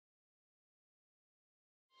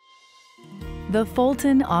The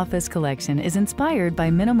Fulton Office Collection is inspired by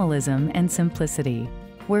minimalism and simplicity,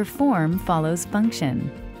 where form follows function.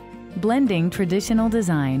 Blending traditional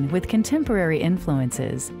design with contemporary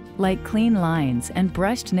influences, like clean lines and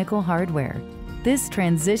brushed nickel hardware, this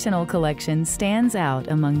transitional collection stands out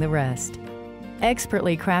among the rest.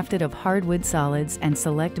 Expertly crafted of hardwood solids and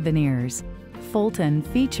select veneers, Fulton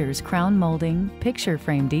features crown molding, picture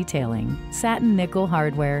frame detailing, satin nickel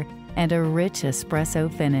hardware, and a rich espresso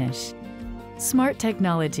finish. Smart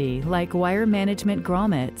technology like wire management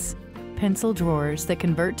grommets, pencil drawers that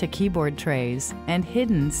convert to keyboard trays, and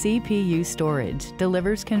hidden CPU storage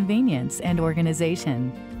delivers convenience and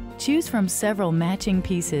organization. Choose from several matching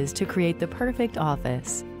pieces to create the perfect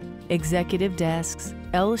office. Executive desks,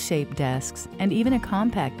 L-shaped desks, and even a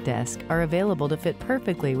compact desk are available to fit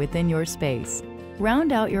perfectly within your space.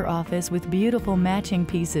 Round out your office with beautiful matching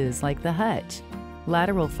pieces like the hutch,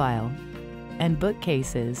 lateral file, and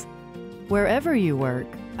bookcases. Wherever you work,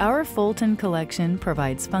 our Fulton collection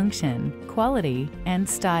provides function, quality, and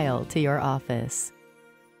style to your office.